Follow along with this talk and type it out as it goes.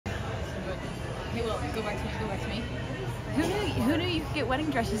Hey, Will, go back to me, go back to me. Who knew you could get wedding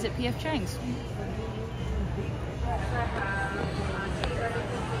dresses at P.F. Chang's?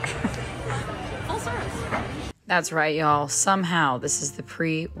 Full service. That's right, y'all. Somehow, this is the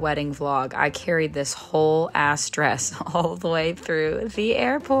pre-wedding vlog. I carried this whole ass dress all the way through the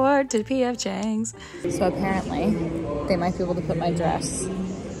airport to P.F. Chang's. So apparently, they might be able to put my dress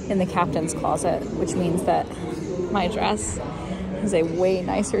in the captain's closet, which means that my dress is a way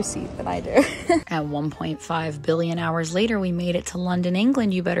nicer seat than I do. At 1.5 billion hours later, we made it to London,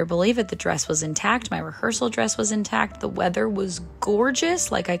 England. You better believe it. The dress was intact. My rehearsal dress was intact. The weather was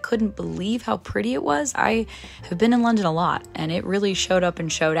gorgeous. Like, I couldn't believe how pretty it was. I have been in London a lot, and it really showed up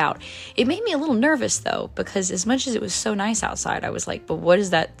and showed out. It made me a little nervous, though, because as much as it was so nice outside, I was like, but what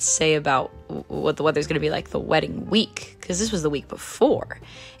does that say about what the weather's going to be like the wedding week? Because this was the week before.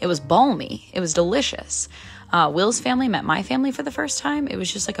 It was balmy. It was delicious. Will's family met my family for the first time. It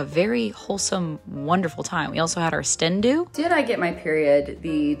was just like a very wholesome, wonderful time. We also had our sten do. Did I get my period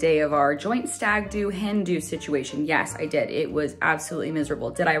the day of our joint stag do, hen do situation? Yes, I did. It was absolutely miserable.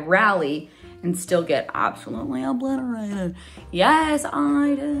 Did I rally and still get absolutely obliterated? Yes,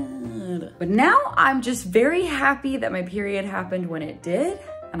 I did. But now I'm just very happy that my period happened when it did,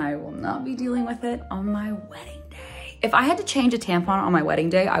 and I will not be dealing with it on my wedding day. If I had to change a tampon on my wedding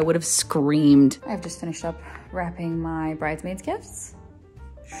day, I would have screamed. I've just finished up wrapping my bridesmaids' gifts.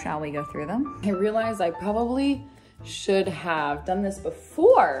 Shall we go through them? I realized I probably should have done this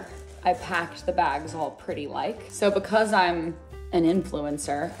before I packed the bags all pretty like. So because I'm an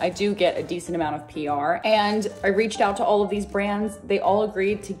influencer, I do get a decent amount of PR, and I reached out to all of these brands. They all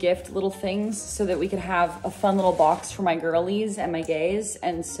agreed to gift little things so that we could have a fun little box for my girlies and my gays,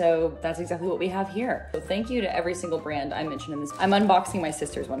 and so that's exactly what we have here. So thank you to every single brand I mentioned in this. I'm unboxing my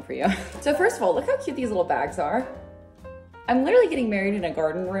sister's one for you. So first of all, look how cute these little bags are. I'm literally getting married in a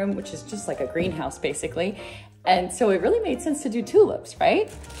garden room, which is just like a greenhouse basically, and so it really made sense to do tulips, right?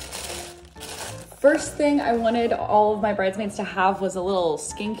 First thing I wanted all of my bridesmaids to have was a little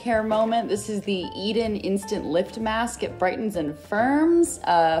skincare moment. This is the Eden Instant Lift Mask. It brightens and firms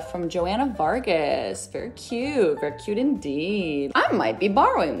from Joanna Vargas. Very cute indeed. I might be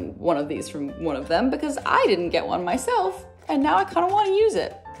borrowing one of these from one of them because I didn't get one myself, and now I kind of want to use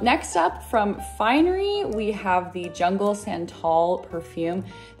it. Next up from Finery, we have the Jungle Santal perfume.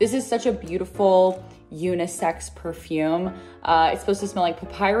 This is such a beautiful unisex perfume. It's supposed to smell like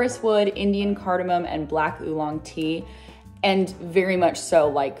papyrus wood, Indian cardamom, and black oolong tea, and very much so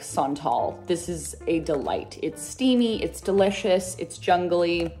like Santal. This is a delight. It's steamy, it's delicious, it's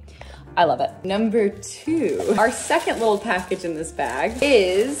jungly. I love it. Number 2, our second little package in this bag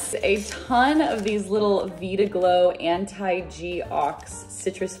is a ton of these little Vita Glow anti-G-Ox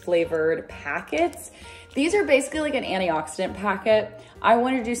citrus flavored packets. These are basically like an antioxidant packet. I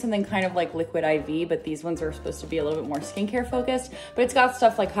wanted to do something kind of like liquid IV, but these ones are supposed to be a little bit more skincare focused, but it's got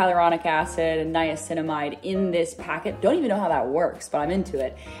stuff like hyaluronic acid and niacinamide in this packet. Don't even know how that works, but I'm into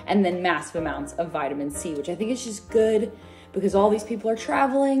it. And then massive amounts of vitamin C, which I think is just good because all these people are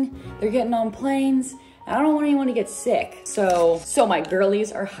traveling, they're getting on planes, and I don't want anyone to get sick. So my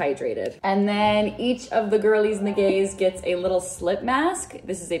girlies are hydrated. And then each of the girlies and the gays gets a little slip mask.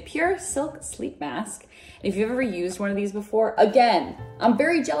 This is a pure silk sleep mask. And if you've ever used one of these before, again, I'm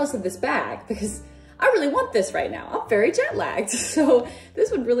very jealous of this bag because I really want this right now. I'm very jet lagged, so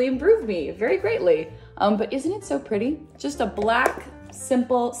this would really improve me very greatly. But isn't it so pretty? Just a black,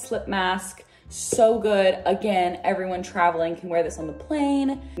 simple slip mask. So good. Again, everyone traveling can wear this on the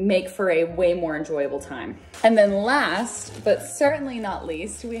plane, make for a way more enjoyable time. And then last, but certainly not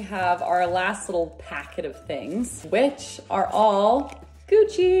least, we have our last little packet of things, which are all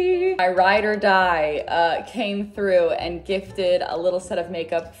Gucci. My ride or die came through and gifted a little set of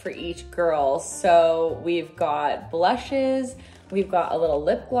makeup for each girl. So we've got blushes, we've got a little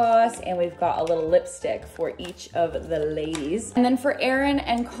lip gloss, and we've got a little lipstick for each of the ladies. And then for Erin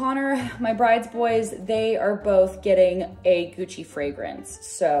and Connor, my brides boys, they are both getting a Gucci fragrance.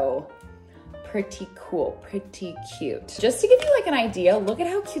 So pretty cool, pretty cute. Just to give you like an idea, look at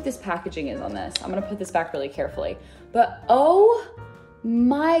how cute this packaging is on this. I'm gonna put this back really carefully. But oh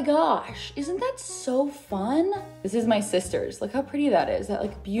my gosh, isn't that so fun? This is my sister's. Look how pretty that is. That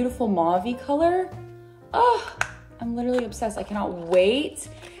like beautiful mauve-y color. Oh, I'm literally obsessed. I cannot wait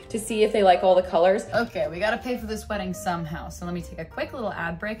to see if they like all the colors. Okay, we gotta pay for this wedding somehow. So let me take a quick little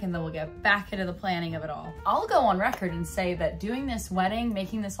ad break and then we'll get back into the planning of it all. I'll go on record and say that doing this wedding,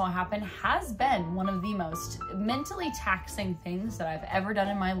 making this all happen, has been one of the most mentally taxing things that I've ever done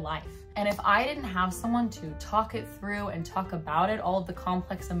in my life. And if I didn't have someone to talk it through and talk about it, all of the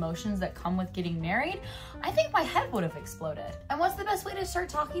complex emotions that come with getting married, I think my head would have exploded. And what's the best way to start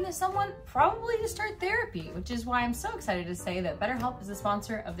talking to someone? Probably to start therapy, which is why I'm so excited to say that BetterHelp is the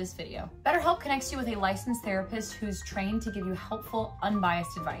sponsor of this video. BetterHelp connects you with a licensed therapist who's trained to give you helpful,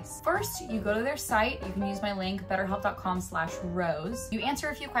 unbiased advice. First, you go to their site. You can use my link, betterhelp.com/rose. You answer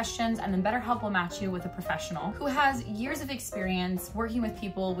a few questions, and then BetterHelp will match you with a professional who has years of experience working with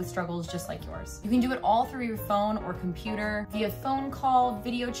people with struggles just like yours. You can do it all through your phone or computer, via phone call,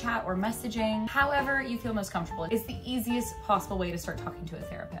 video chat, or messaging, however you feel most comfortable. It's the easiest possible way to start talking to a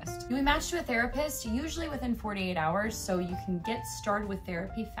therapist. You'll be matched to a therapist usually within 48 hours, so you can get started with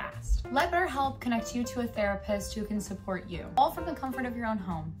therapy fast. Let BetterHelp connect you to a therapist who can support you, all from the comfort of your own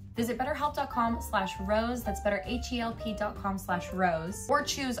home. Visit betterhelp.com/rose, that's betterhelp.com/rose, or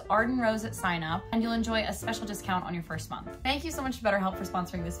choose Arden Rose at sign up, and you'll enjoy a special discount on your first month. Thank you so much to BetterHelp for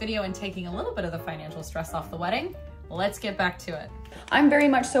sponsoring this video and taking a little bit of the financial stress off the wedding. Let's get back to it. I'm very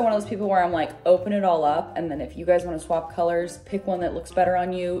much so one of those people where I'm like, open it all up, and then if you guys want to swap colors, pick one that looks better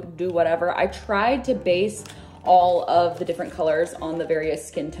on you, do whatever. I tried to base all of the different colors on the various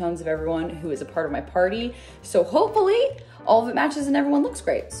skin tones of everyone who is a part of my party. So hopefully all of it matches and everyone looks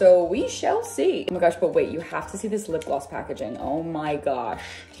great. So we shall see. Oh my gosh, but wait, you have to see this lip gloss packaging. Oh my gosh.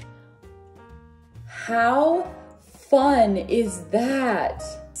 How fun is that?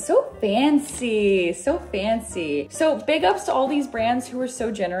 So fancy, so fancy. So big ups to all these brands who were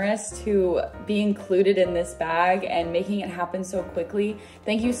so generous to be included in this bag and making it happen so quickly.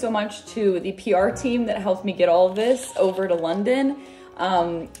 Thank you so much to the PR team that helped me get all of this over to London.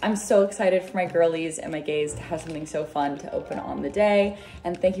 I'm so excited for my girlies and my gays to have something so fun to open on the day.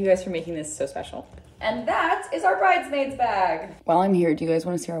 And thank you guys for making this so special. And that is our bridesmaids bag. While I'm here, do you guys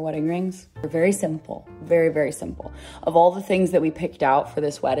want to see our wedding rings? They're very simple, very, very simple. Of all the things that we picked out for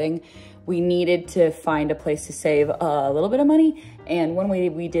this wedding, we needed to find a place to save a little bit of money. And one way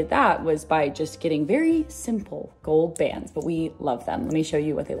we did that was by just getting very simple gold bands, but we love them. Let me show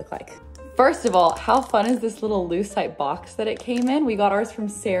you what they look like. First of all, how fun is this little lucite box that it came in? We got ours from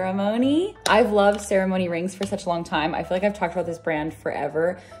Ceremony. I've loved Ceremony rings for such a long time. I feel like I've talked about this brand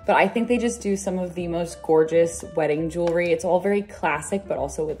forever, but I think they just do some of the most gorgeous wedding jewelry. It's all very classic, but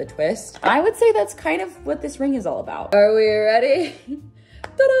also with a twist. I would say that's kind of what this ring is all about. Are we ready?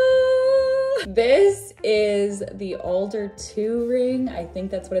 Ta-da! This is the Alder 2 ring. I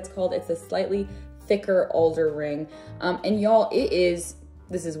think that's what it's called. It's a slightly thicker alder ring. And y'all,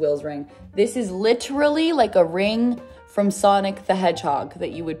 this is Will's ring. This is literally like a ring from Sonic the Hedgehog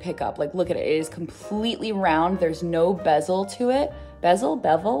that you would pick up. Like, look at it. It is completely round. There's no bezel to it.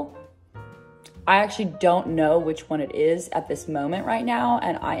 Bevel? I actually don't know which one it is at this moment right now,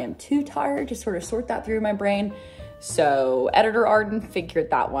 and I am too tired to sort of sort that through my brain. So editor Arden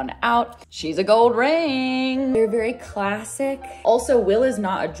figured that one out. She's a gold ring. They're very classic. Also, Will is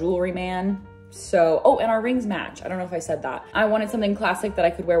not a jewelry man. So, oh, and our rings match. I don't know if I said that. I wanted something classic that I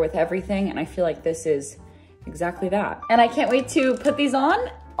could wear with everything, and I feel like this is exactly that. And I can't wait to put these on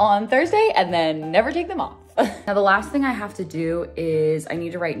Thursday and then never take them off. Now, the last thing I have to do is I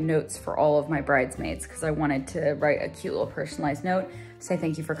need to write notes for all of my bridesmaids because I wanted to write a cute little personalized note, say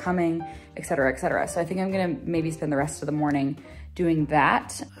thank you for coming, etc., etc. So I think I'm gonna maybe spend the rest of the morning doing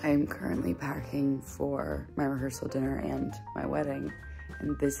that. I'm currently packing for my rehearsal dinner and my wedding.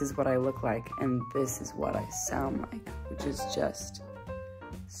 And this is what I look like, and this is what I sound like, which is just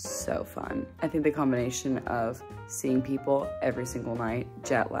so fun. I think the combination of seeing people every single night,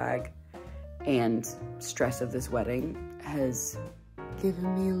 jet lag, and stress of this wedding has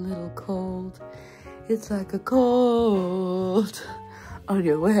given me a little cold. It's like a cold on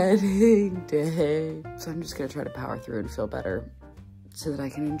your wedding day. So I'm just gonna try to power through and feel better so that I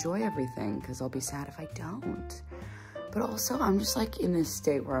can enjoy everything, because I'll be sad if I don't. But also, I'm just like in this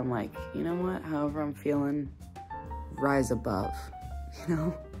state where I'm like, you know what? However I'm feeling, rise above, you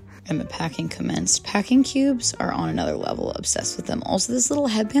know? And the packing commenced. Packing cubes are on another level, obsessed with them. Also, this little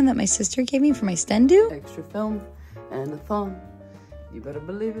headband that my sister gave me for my stendu. Extra film and a thong. You better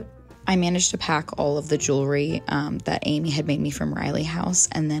believe it. I managed to pack all of the jewelry that Amy had made me from Riley House,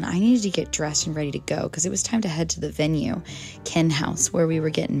 and then I needed to get dressed and ready to go because it was time to head to the venue, Ken House, where we were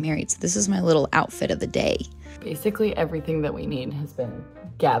getting married. So this is my little outfit of the day. Basically everything that we need has been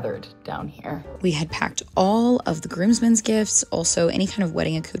gathered down here. We had packed all of the groomsmen's gifts, also any kind of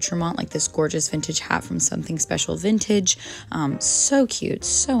wedding accoutrement, like this gorgeous vintage hat from Something Special Vintage. So cute,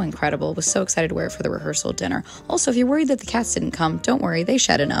 so incredible. Was so excited to wear it for the rehearsal dinner. Also, if you're worried that the cats didn't come, don't worry, they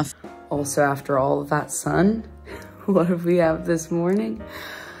shed enough. Also, after all of that sun, what do we have this morning?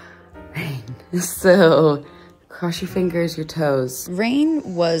 Rain. So Cross your fingers, your toes.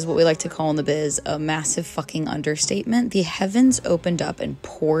 Rain was what we like to call in the biz a massive fucking understatement. The heavens opened up and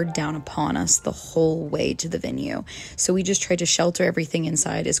poured down upon us the whole way to the venue. So we just tried to shelter everything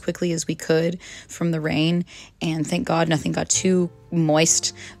inside as quickly as we could from the rain. And thank God nothing got too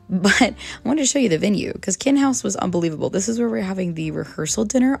moist. But I wanted to show you the venue because Kin House was unbelievable. This is where we're having the rehearsal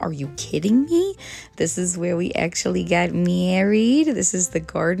dinner. Are you kidding me? This is where we actually got married. This is the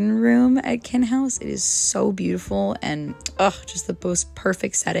garden room at Kin House. It is so beautiful and just the most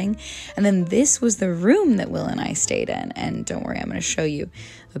perfect setting. And then this was the room that Will and I stayed in. And don't worry, I'm going to show you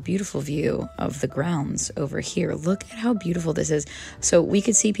a beautiful view of the grounds over here. Look at how beautiful this is. So we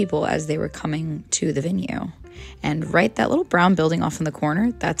could see people as they were coming to the venue. And right, that little brown building off in the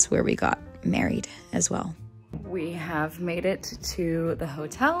corner, that's where we got married as well. We have made it to the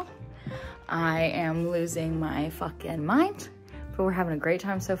hotel. I am losing my fucking mind, but we're having a great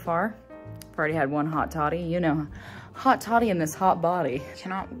time so far. I've already had one hot toddy. You know, hot toddy in this hot body.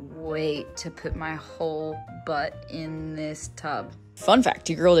 Cannot wait to put my whole butt in this tub. Fun fact,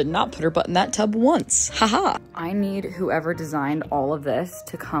 your girl did not put her butt in that tub once. Haha. I need whoever designed all of this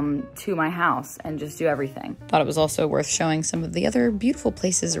to come to my house and just do everything. Thought it was also worth showing some of the other beautiful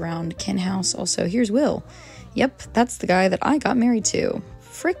places around Kin House. Also, here's Will. Yep, that's the guy that I got married to.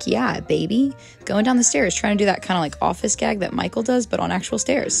 Frick yeah, baby. Going down the stairs, trying to do that kind of like office gag that Michael does, but on actual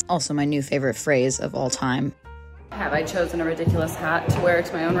stairs. Also my new favorite phrase of all time. Have I chosen a ridiculous hat to wear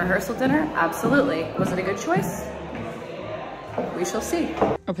to my own rehearsal dinner? Absolutely. Was it a good choice? We shall see.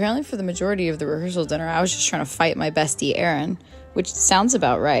 Apparently for the majority of the rehearsal dinner, I was just trying to fight my bestie, Aaron, which sounds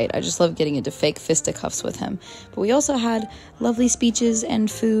about right. I just love getting into fake fisticuffs with him. But we also had lovely speeches and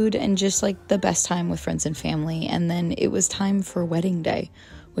food and just like the best time with friends and family. And then it was time for wedding day,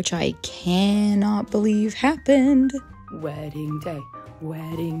 which I cannot believe happened. Wedding day,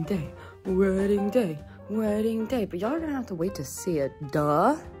 wedding day, wedding day, wedding day. But y'all are gonna have to wait to see it,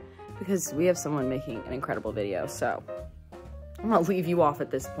 duh. Because we have someone making an incredible video, so I'm gonna leave you off at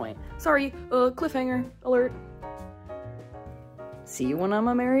this point. Sorry, cliffhanger alert. See you when I'm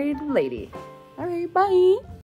a married lady. All right, bye.